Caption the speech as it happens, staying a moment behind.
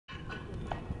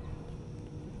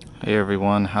Hey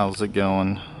everyone, how's it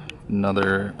going?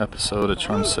 Another episode of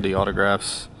Charm City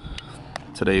Autographs.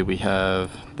 Today we have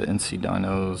the NC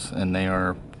Dinos and they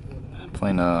are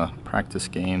playing a practice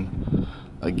game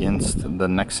against the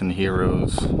Nexen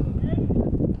Heroes.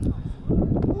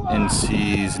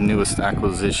 NC's newest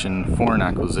acquisition, foreign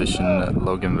acquisition,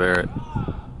 Logan Verrett,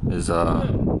 is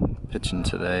pitching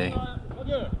today.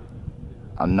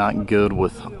 I'm not good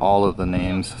with all of the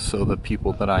names, so the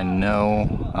people that I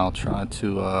know, I'll try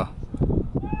to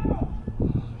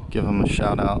give them a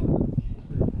shout out.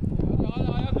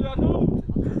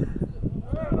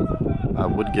 I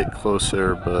would get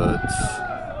closer, but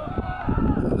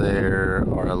there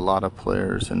are a lot of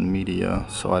players in media,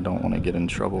 so I don't want to get in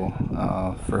trouble.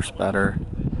 First batter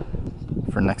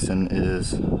for Nexen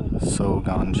is Seo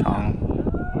Keon-Chang.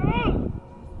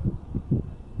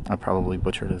 I probably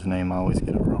butchered his name, I always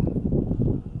get it wrong.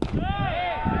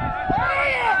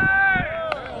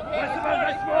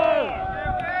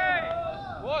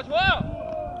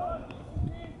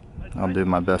 I'll do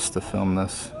my best to film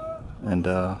this and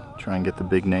try and get the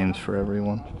big names for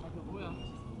everyone.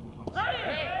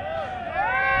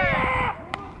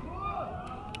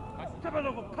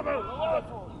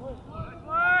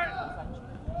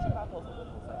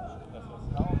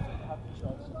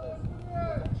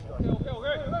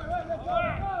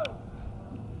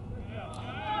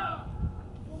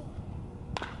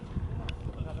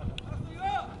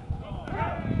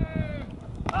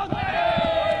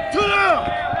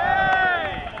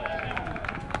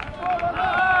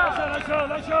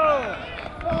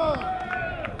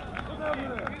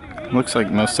 Looks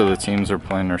like most of the teams are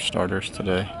playing their starters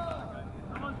today.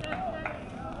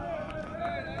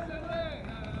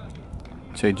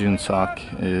 Choi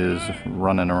Jun-Seok is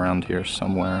running around here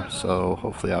somewhere, so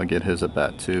hopefully I'll get his at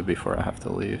bat too before I have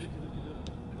to leave.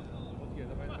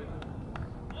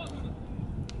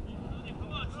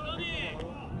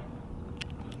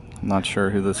 I'm not sure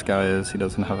who this guy is. He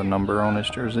doesn't have a number on his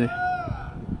jersey.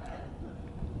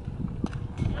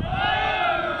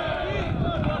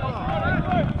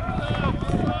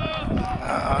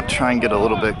 Try and get a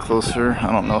little bit closer.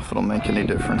 I don't know if it'll make any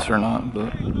difference or not,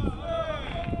 but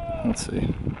let's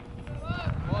see.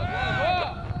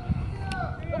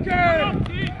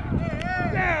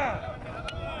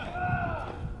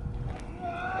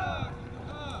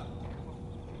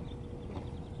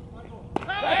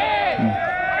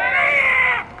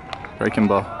 Breaking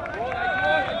ball.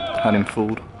 Had him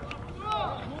fooled.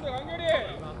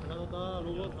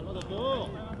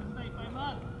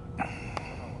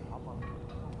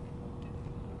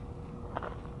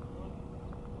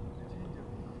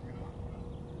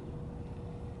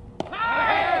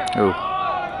 Oh.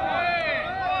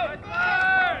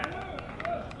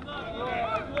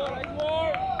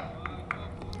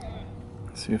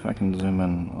 See if I can zoom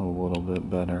in a little bit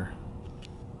better.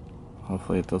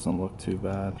 Hopefully it doesn't look too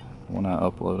bad when I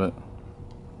upload it.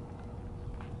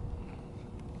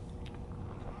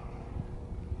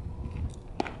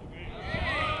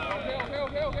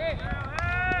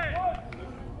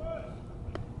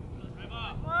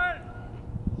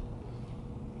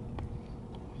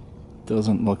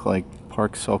 Doesn't look like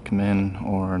Park Seok-min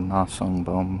or Na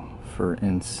Sung-bum for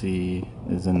NC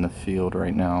is in the field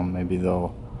right now. Maybe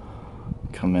they'll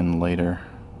come in later.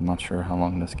 I'm not sure how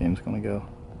long this game's gonna go.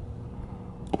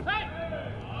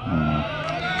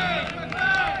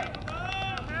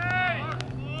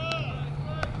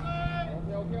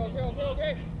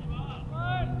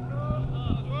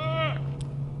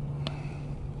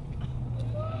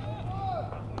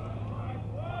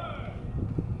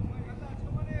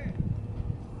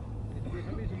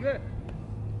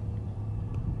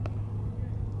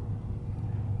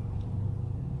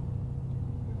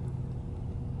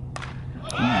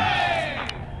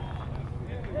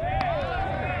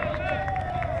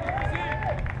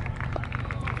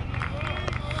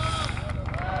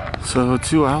 So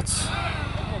 2 outs.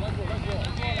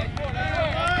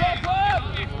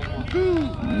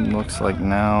 Looks like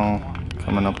now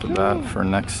coming up to bat for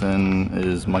Nexen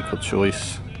is Michael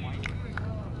Choice.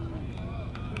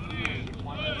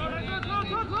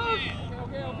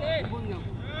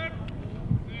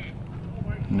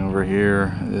 And over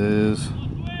here is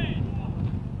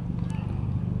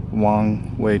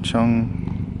Wang Wei Chung.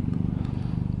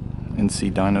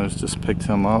 NC Dinos just picked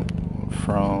him up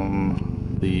from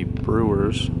the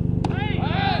Brewers.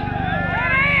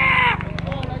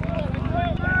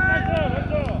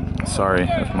 Sorry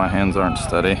if my hands aren't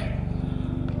steady.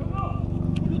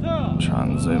 Try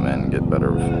and zoom in and get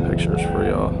better pictures for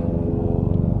y'all.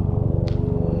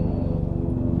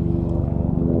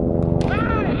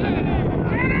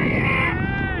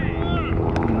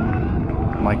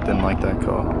 Mike didn't like that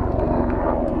call.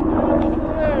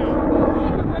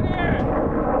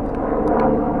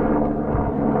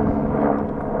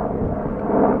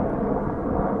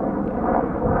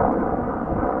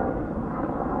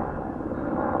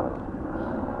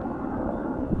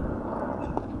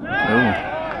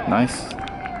 Oh, nice.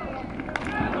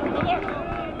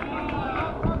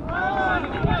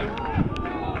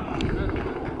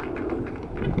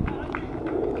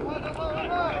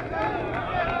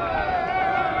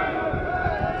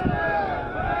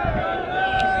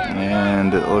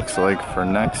 And it looks like for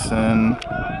Nexen,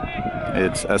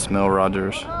 it's Esmil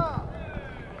Rogers.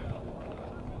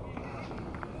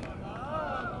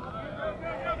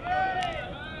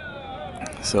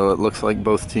 So it looks like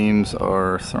both teams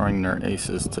are throwing their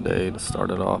aces today to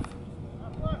start it off.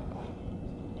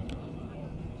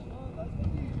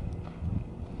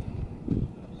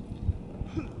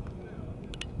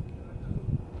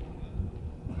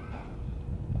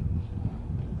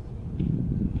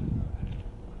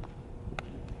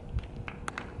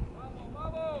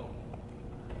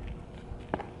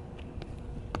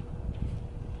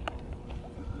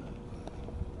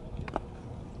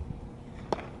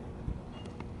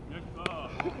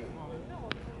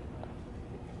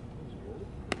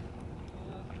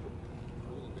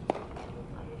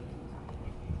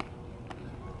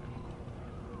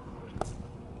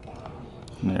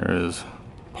 There is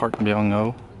Park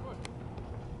Byung-Ho.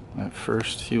 At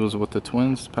first, he was with the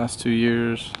Twins the past 2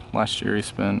 years. Last year, he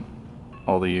spent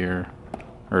all the year,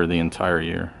 or the entire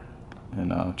year, in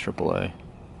AAA.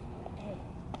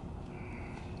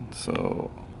 So,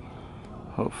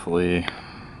 hopefully,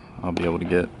 I'll be able to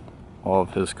get all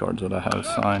of his cards that I have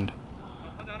signed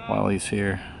while he's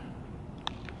here.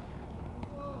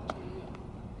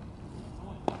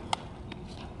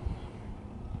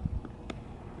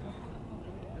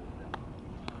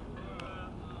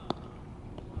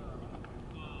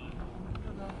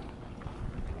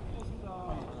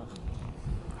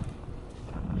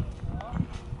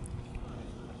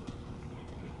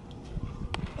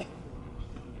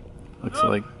 Looks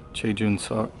like Choi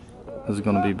Jun-Seok is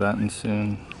going to be batting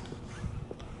soon.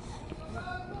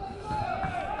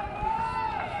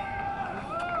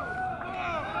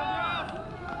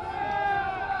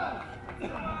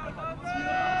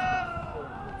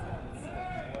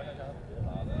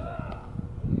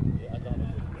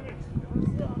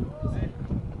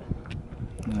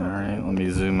 Alright, let me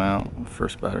zoom out.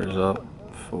 First batter's up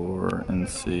for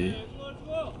NC.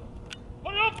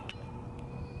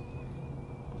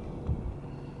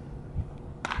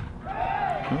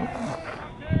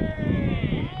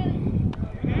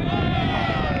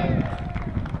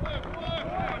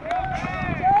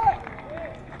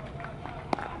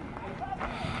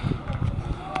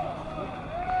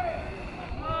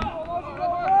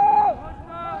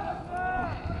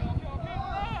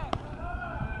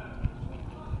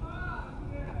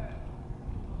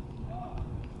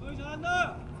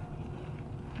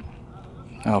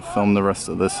 I'll film the rest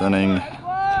of this inning,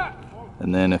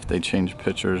 and then if they change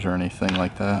pitchers or anything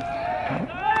like that.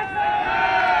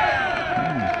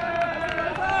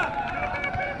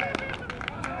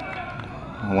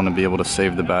 I want to be able to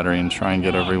save the battery and try and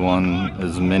get everyone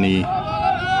as many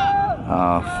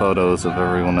photos of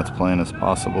everyone that's playing as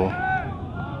possible.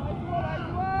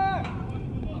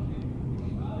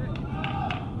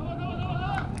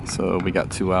 So we got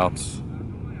 2 outs,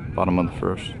 bottom of the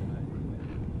first.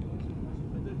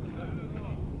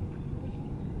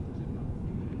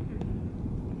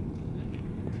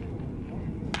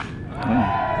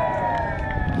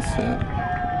 That's it.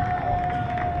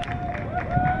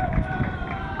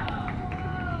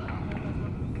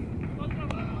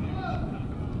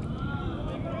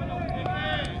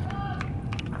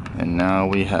 And now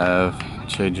we have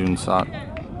Choi Jun-Seok.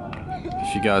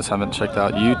 If you guys haven't checked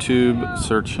out YouTube,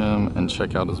 search him and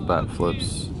check out his bat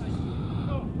flips.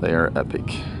 They are epic.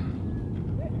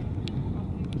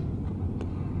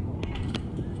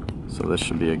 So this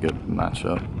should be a good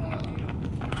matchup.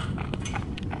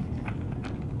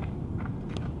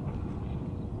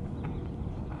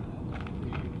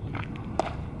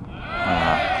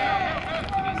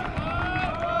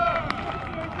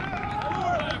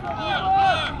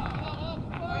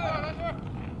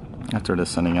 After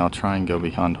this inning, I'll try and go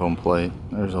behind home plate.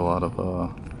 There's a lot of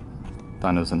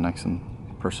Dinos and Nexen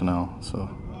personnel, so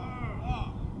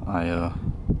I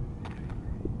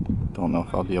don't know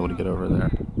if I'll be able to get over there.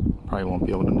 Probably won't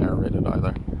be able to narrate it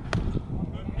either.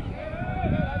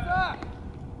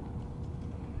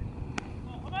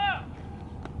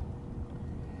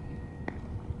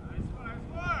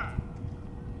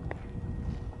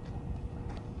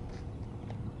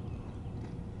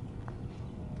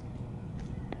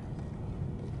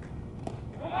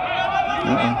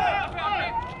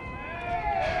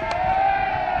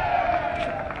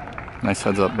 Nice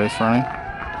heads up base running.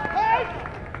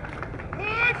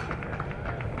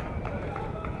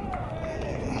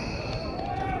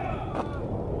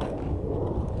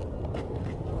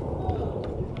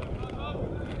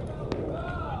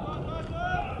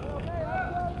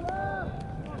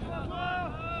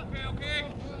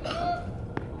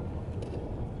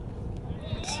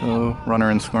 So,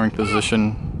 runner in scoring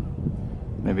position.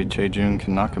 Maybe Jae-Jun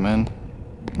can knock him in.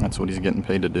 That's what he's getting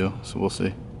paid to do, so we'll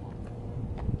see.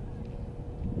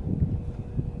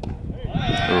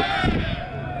 Oof.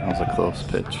 That was a close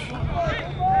pitch.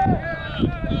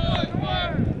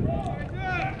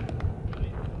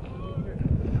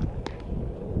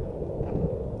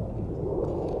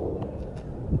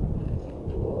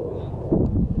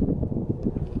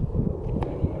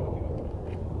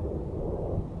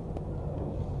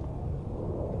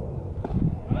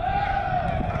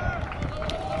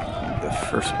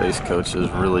 First base coach is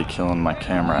really killing my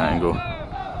camera angle,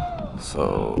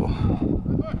 so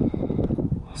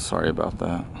sorry about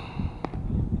that.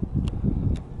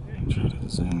 Try to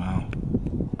zoom out.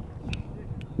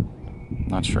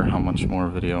 Not sure how much more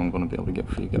video I'm going to be able to get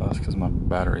for you guys because my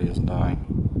battery is dying.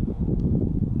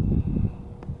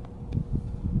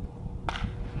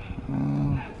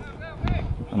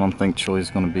 I don't think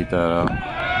Choi's going to beat that out.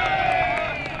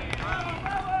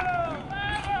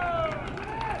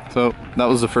 So that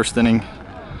was the first inning.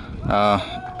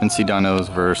 NC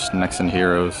Dinos versus Nexen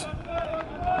Heroes.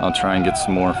 I'll try and get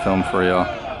some more film for y'all.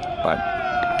 Bye.